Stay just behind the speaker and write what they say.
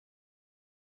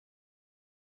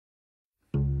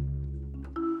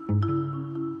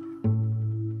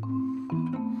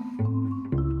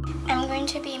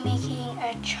going to be making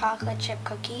a chocolate chip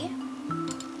cookie.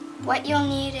 What you'll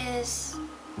need is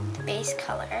the base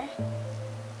color.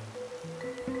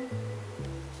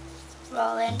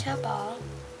 Roll it into a ball.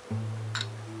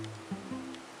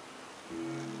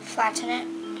 Flatten it.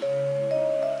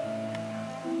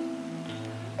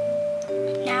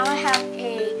 Now I have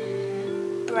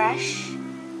a brush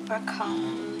or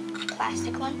comb,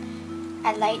 plastic one.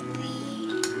 I lightly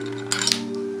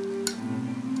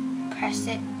press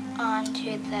it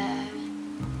onto the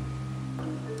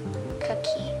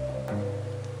cookie.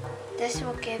 This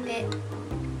will give it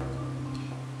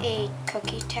a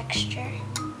cookie texture.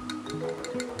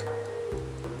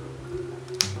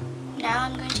 Now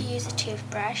I'm going to use a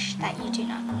toothbrush that you do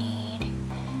not need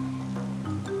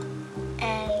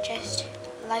and just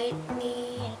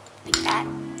lightly like that.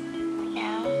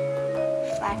 Now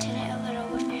flatten it a little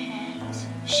with your hands,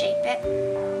 shape it.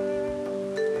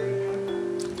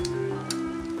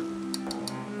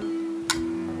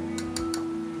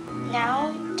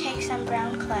 Now take some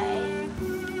brown clay,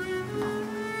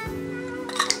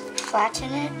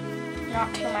 flatten it,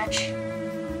 not too much.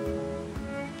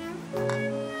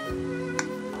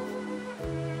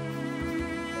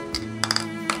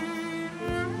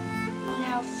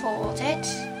 Now fold it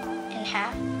in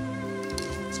half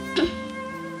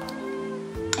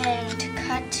and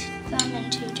cut them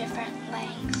into different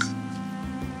lengths.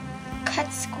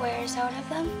 Cut squares out of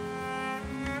them.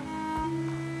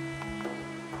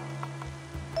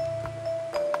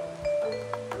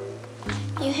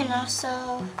 You can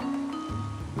also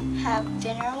have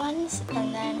thinner ones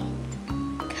and then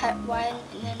cut one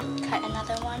and then cut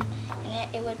another one,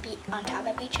 and it would be on top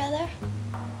of each other.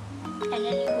 And then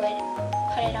you would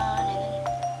put it on and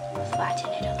then flatten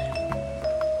it a little.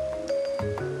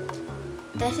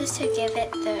 This is to give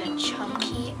it the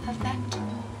chunky effect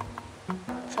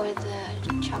for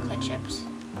the chocolate chips.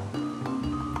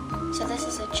 So this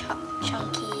is a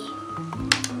chunky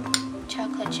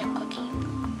chocolate chip cookie.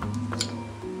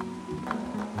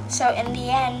 So in the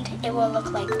end, it will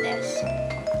look like this.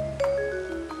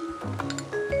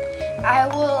 I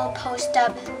will post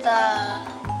up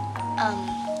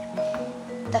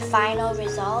the final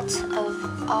results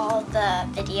of all the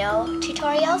video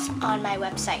tutorials on my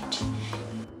website.